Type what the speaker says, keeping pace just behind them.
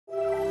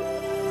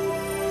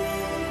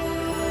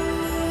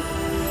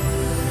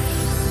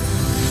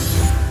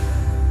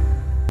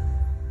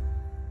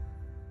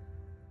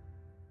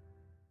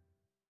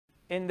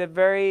in the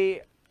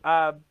very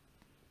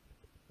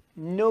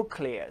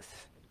nucleus,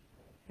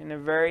 in the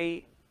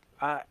very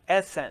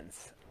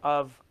essence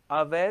of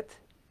it.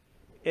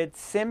 It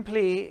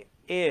simply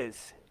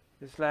is.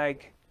 It's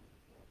like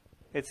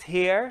it's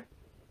here,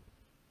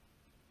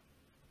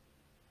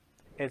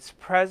 it's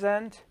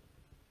present,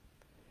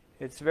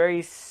 it's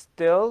very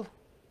still,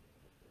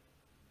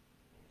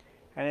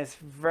 and it's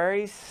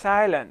very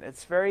silent,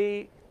 it's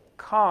very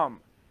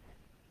calm.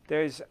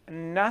 There's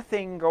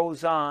nothing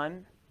goes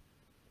on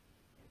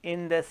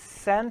in the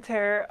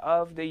center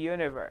of the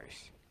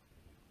universe,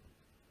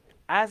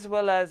 as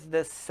well as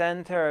the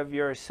center of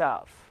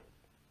yourself.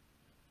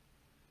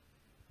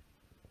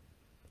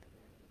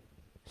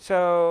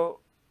 So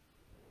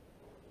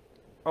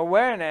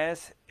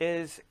awareness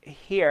is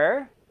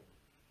here.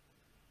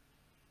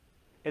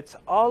 It's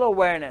all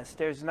awareness.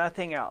 There's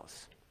nothing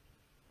else.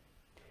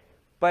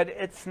 But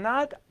it's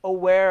not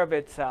aware of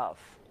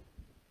itself.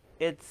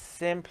 It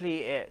simply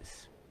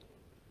is.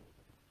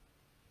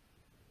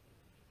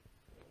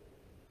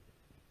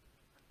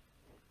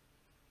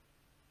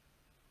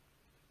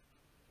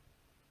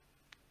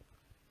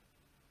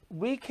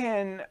 We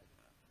can,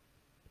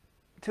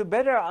 to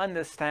better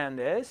understand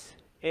this,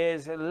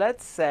 is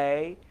let's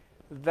say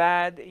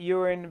that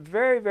you're in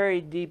very, very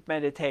deep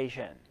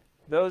meditation.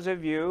 Those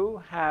of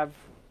you have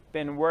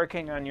been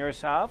working on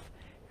yourself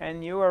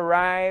and you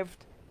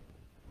arrived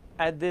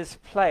at this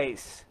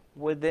place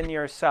within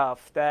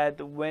yourself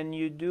that when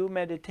you do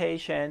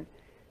meditation,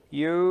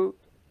 you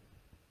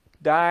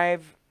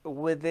dive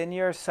within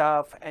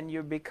yourself and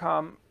you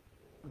become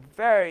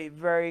very,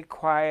 very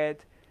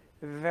quiet,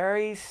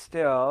 very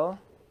still,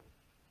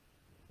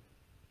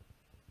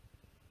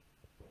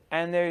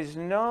 and there's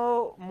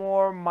no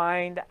more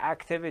mind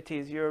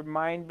activities. Your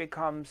mind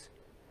becomes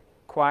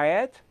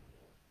quiet,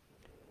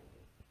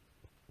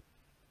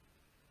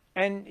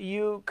 and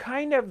you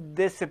kind of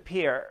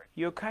disappear.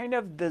 You kind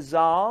of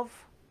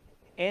dissolve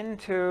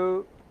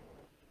into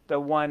the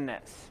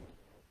oneness.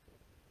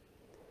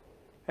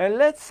 And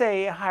let's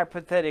say,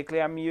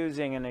 hypothetically, I'm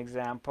using an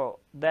example,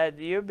 that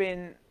you've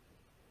been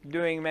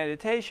doing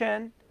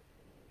meditation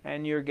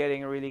and you're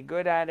getting really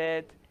good at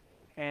it,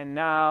 and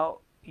now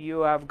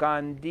you have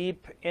gone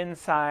deep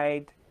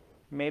inside.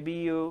 Maybe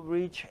you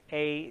reach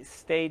a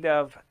state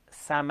of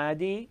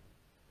samadhi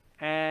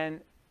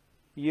and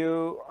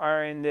you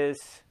are in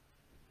this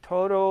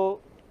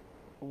total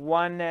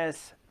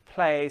oneness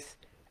place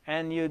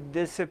and you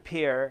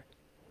disappear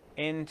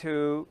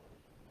into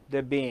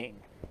the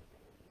being.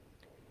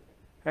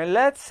 And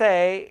let's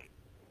say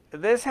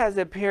this has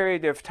a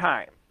period of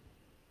time.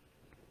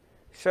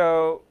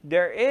 So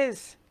there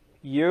is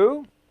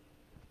you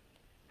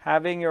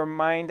having your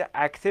mind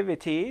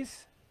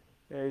activities.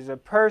 There's a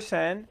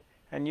person,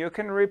 and you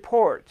can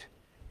report.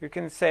 You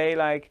can say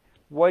like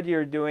what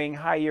you're doing,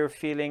 how you're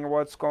feeling,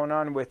 what's going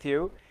on with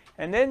you.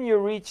 And then you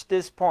reach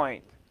this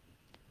point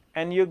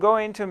and you go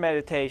into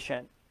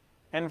meditation.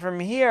 And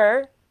from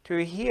here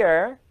to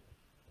here,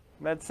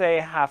 let's say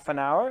half an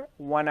hour,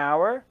 1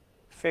 hour,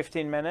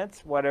 15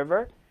 minutes,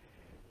 whatever,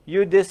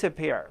 you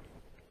disappear.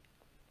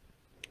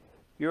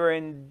 You're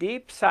in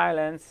deep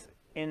silence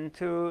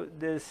into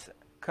this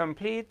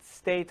complete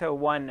state of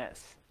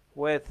oneness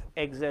with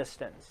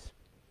existence.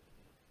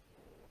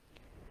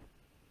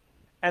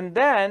 And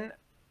then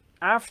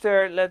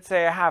after, let's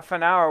say, half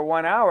an hour,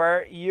 1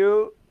 hour,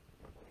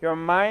 your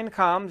mind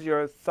comes,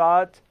 your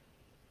thought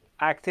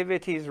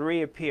activities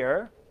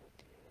reappear,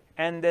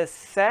 and the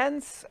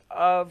sense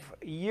of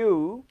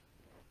you,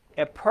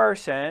 a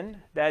person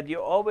that you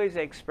always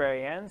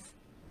experience,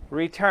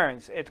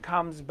 returns. It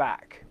comes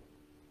back.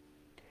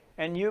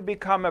 And you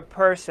become a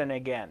person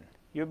again.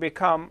 You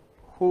become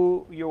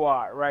who you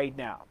are right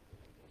now.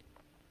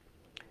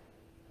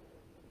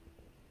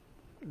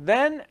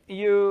 Then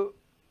you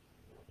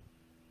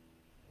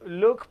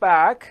look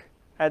back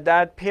at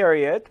that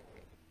period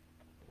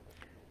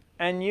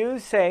and you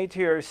say to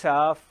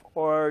yourself,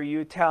 or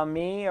you tell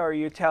me, or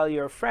you tell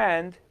your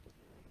friend,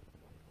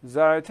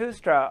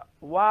 Zarathustra,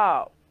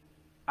 wow,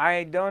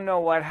 I don't know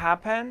what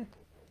happened.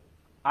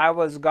 I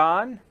was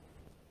gone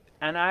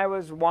and I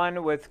was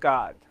one with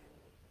God.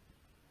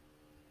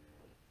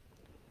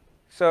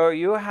 So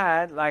you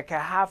had like a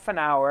half an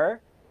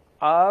hour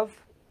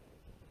of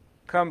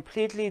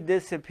completely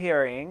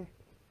disappearing.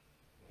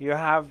 You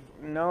have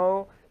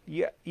no,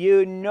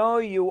 you know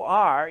you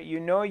are, you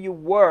know you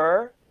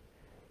were,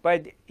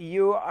 but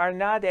you are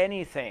not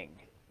anything.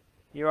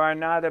 You are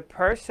not a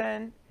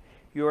person.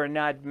 You are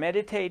not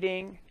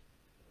meditating.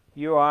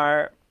 You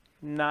are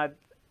not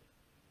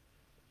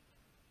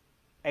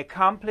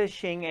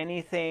accomplishing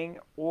anything,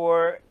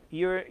 or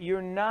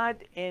you're not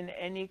in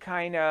any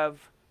kind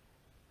of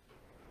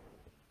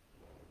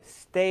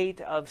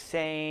state of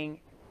saying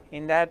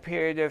in that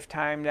period of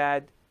time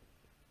that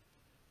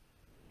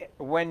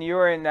when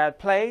you're in that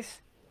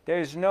place,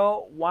 there's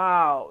no,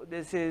 wow,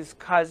 this is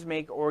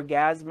cosmic,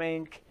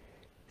 orgasmic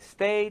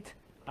state.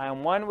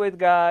 I'm one with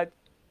God.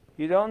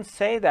 You don't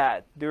say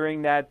that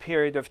during that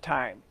period of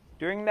time.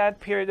 During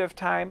that period of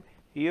time,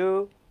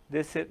 you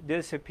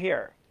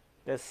disappear.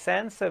 The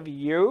sense of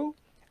you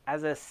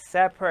as a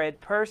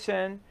separate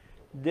person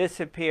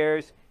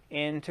disappears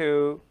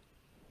into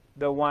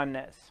the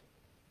oneness.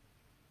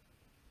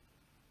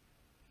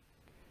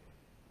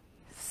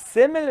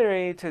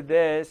 Similarly to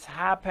this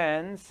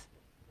happens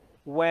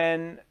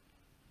when,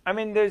 I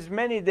mean, there's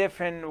many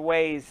different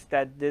ways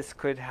that this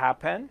could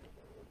happen,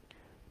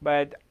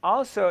 but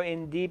also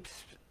in deep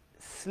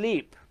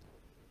sleep,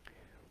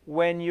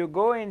 when you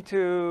go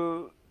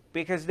into,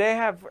 because they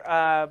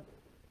have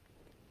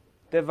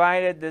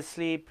divided the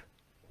sleep,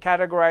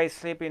 categorized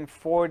sleep in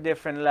 4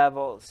 different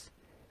levels.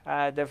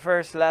 The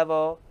first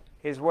level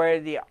is where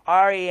the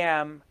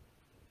REM,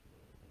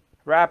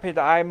 rapid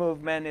eye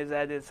movement, is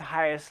at its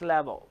highest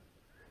level.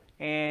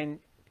 And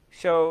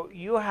so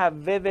you have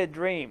vivid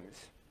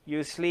dreams.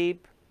 You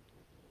sleep,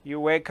 you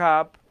wake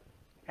up,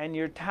 and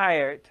you're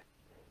tired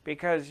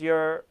because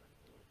you're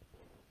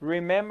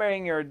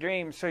remembering your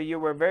dreams. So you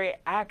were very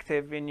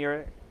active in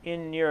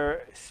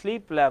your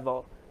sleep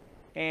level,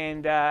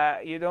 and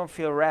you don't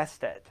feel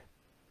rested.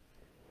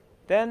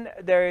 Then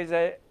there is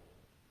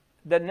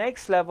the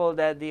next level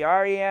that the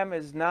REM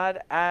is not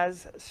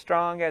as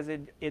strong as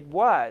it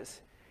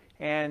was.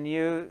 And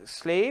you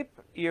sleep,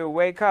 you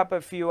wake up a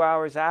few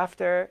hours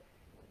after,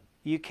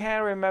 you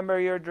can't remember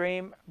your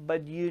dream,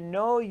 but you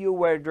know you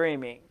were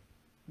dreaming.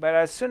 But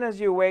as soon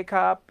as you wake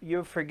up,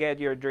 you forget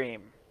your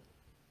dream.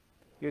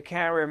 You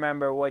can't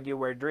remember what you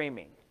were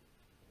dreaming.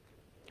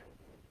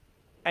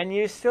 And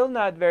you're still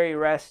not very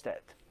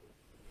rested.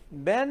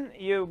 Then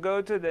you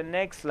go to the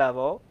next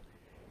level,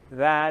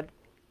 that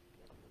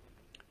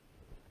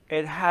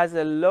it has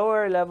a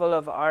lower level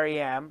of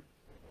REM.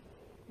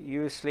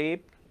 You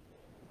sleep,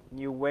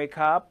 you wake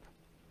up,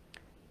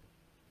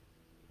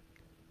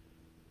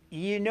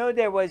 you know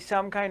there was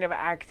some kind of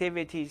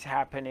activities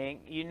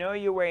happening, you know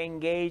you were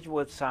engaged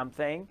with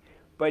something,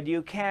 but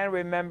you can't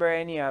remember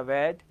any of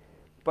it,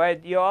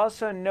 but you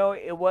also know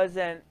it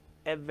wasn't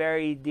a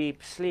very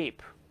deep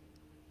sleep.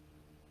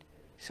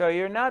 So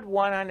you're not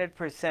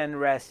 100%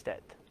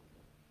 rested.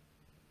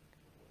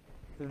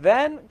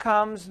 Then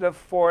comes the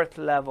 4th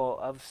level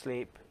of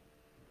sleep,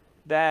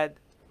 that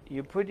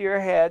you put your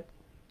head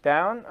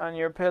down on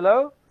your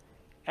pillow,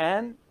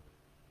 and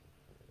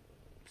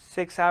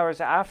 6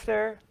 hours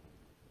after,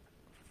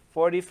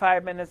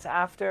 45 minutes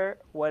after,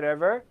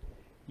 whatever,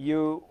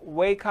 you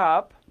wake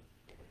up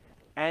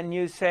and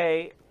you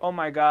say, oh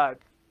my God,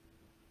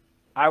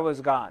 I was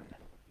gone.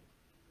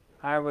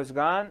 I was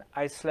gone.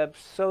 I slept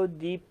so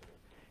deep,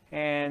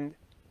 and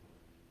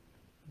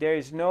there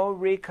is no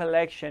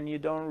recollection. You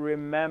don't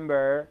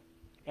remember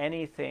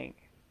anything.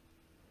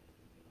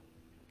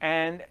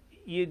 And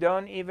you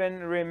don't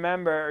even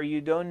remember, or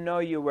you don't know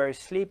you were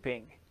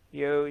sleeping.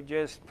 You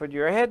just put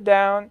your head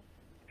down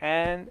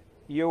and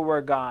you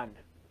were gone.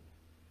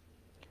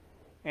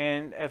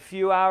 And a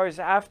few hours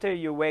after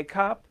you wake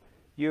up,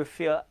 you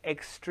feel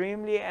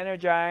extremely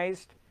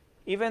energized.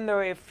 Even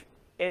if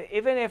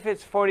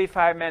it's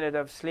 45 minutes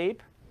of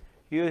sleep,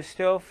 you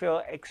still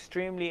feel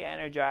extremely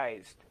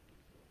energized.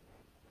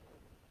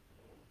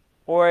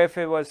 Or if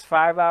it was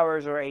 5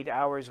 hours or 8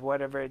 hours,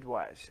 whatever it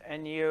was,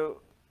 and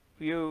you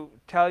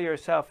tell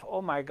yourself,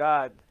 oh my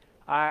God,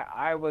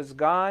 I was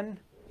gone.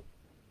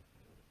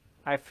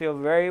 I feel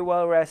very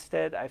well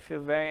rested. I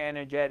feel very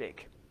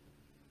energetic.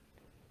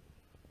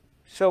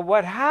 So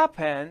what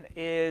happened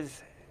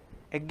is,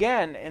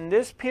 again, in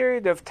this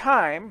period of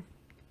time,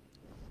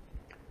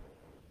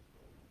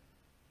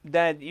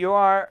 that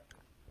your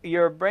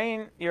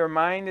brain, your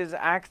mind is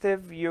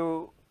active,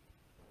 you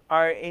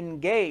are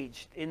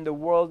engaged in the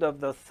world of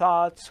the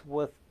thoughts,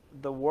 with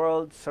the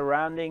world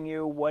surrounding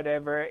you,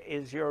 whatever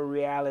is your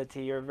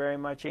reality, you're very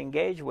much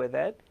engaged with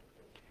it.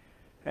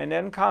 And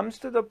then comes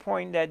to the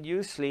point that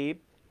you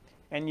sleep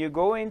and you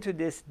go into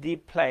this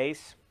deep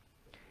place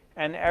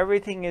and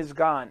everything is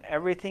gone,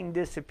 everything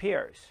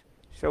disappears.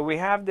 So we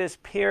have this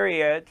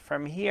period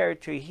from here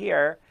to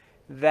here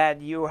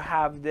that you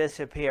have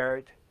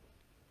disappeared.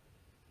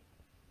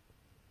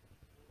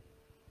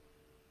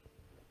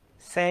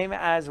 Same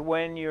as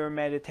when you're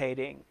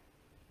meditating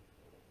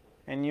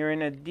and you're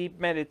in a deep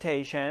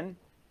meditation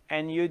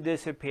and you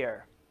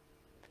disappear.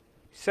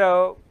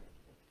 So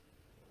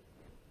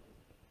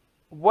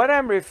what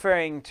I'm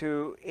referring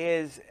to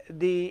is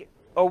the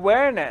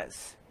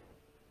awareness,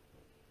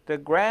 the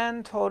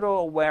grand total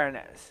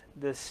awareness,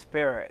 the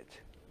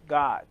Spirit,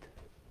 God.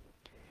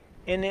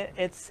 In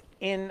its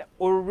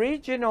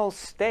original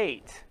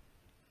state,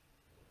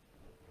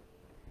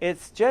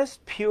 it's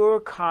just pure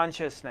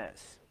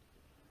consciousness.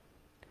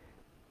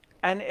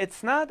 And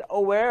it's not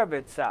aware of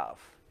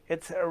itself.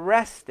 It's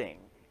resting.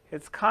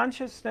 It's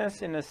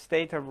consciousness in a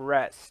state of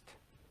rest.